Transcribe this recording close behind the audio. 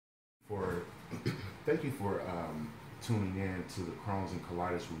Thank you for tuning in to the Crohn's and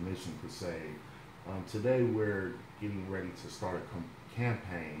Colitis Remission Crusade. Today we're getting ready to start a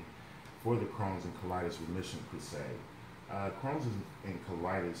campaign for the Crohn's and Colitis Remission Crusade. Crohn's and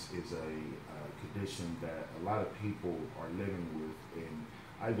colitis is a condition that a lot of people are living with and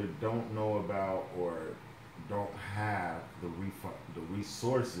either don't know about or don't have the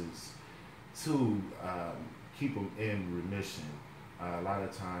resources to keep them in remission. A lot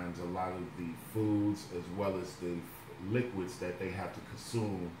of times, a lot of the foods as well as the liquids that they have to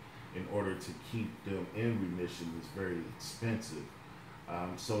consume in order to keep them in remission is very expensive.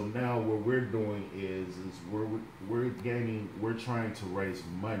 So now what we're doing is we're trying to raise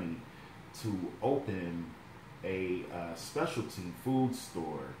money to open a specialty food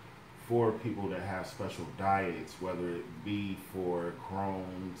store for people that have special diets, whether it be for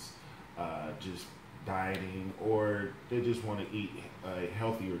Crohn's, just dieting, or they just want to eat a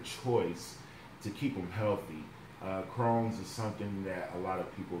healthier choice to keep them healthy. Crohn's is something that a lot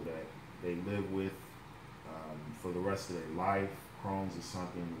of people that they live with for the rest of their life. Crohn's is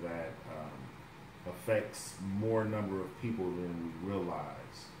something that affects more number of people than we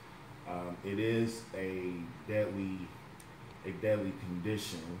realize. It is a deadly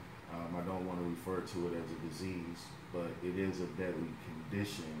condition. I don't want to refer to it as a disease, but it is a deadly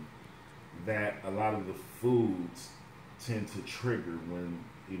condition that a lot of the foods tend to trigger when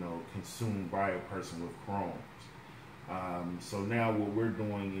consumed by a person with Crohn's. So now what we're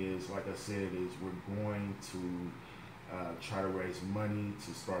doing is, like I said, is we're going to try to raise money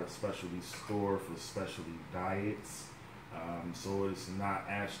to start a specialty store for specialty diets. So it's not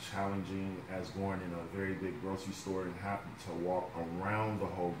as challenging as going in a very big grocery store and having to walk around the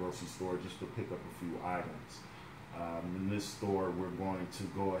whole grocery store just to pick up a few items. In this store, we're going to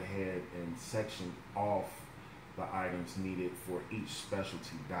go ahead and section off the items needed for each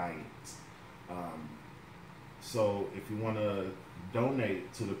specialty diet. So if you want to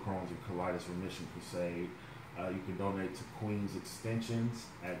donate to the Crohn's and Colitis Remission Crusade, you can donate to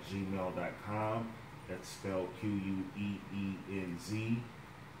queensextensions@gmail.com. That's spelled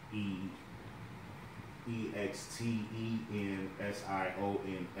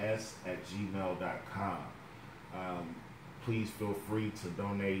QUEENZEXTENSIONS@gmail.com. Please feel free to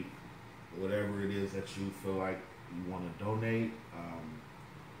donate whatever it is that you feel like you want to donate.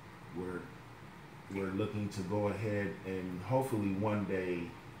 We're looking to go ahead and hopefully one day,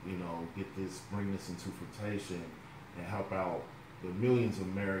 bring this into fruition and help out the millions of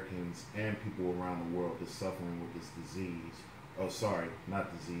Americans and people around the world that's suffering with this disease. Oh, sorry,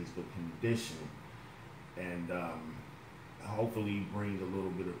 not disease, but condition. And hopefully bring a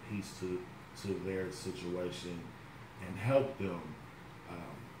little bit of peace to their situation and help them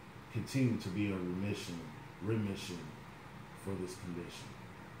continue to be in remission for this condition.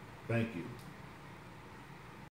 Thank you.